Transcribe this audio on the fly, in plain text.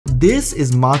This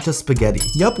is matcha spaghetti.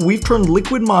 Yup, we've turned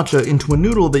liquid matcha into a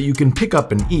noodle that you can pick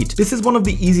up and eat. This is one of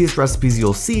the easiest recipes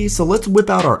you'll see, so let's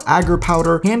whip out our agar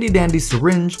powder, handy dandy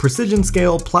syringe, precision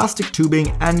scale, plastic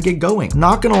tubing, and get going.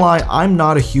 Not gonna lie, I'm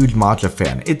not a huge matcha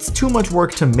fan. It's too much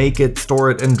work to make it, store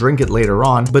it, and drink it later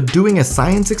on, but doing a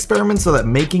science experiment so that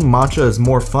making matcha is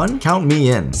more fun? Count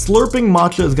me in. Slurping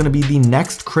matcha is gonna be the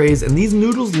next craze, and these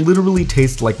noodles literally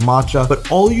taste like matcha, but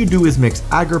all you do is mix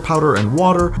agar powder and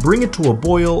water, bring it to a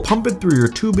boil, pump it through your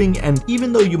tubing, and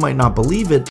even though you might not believe it,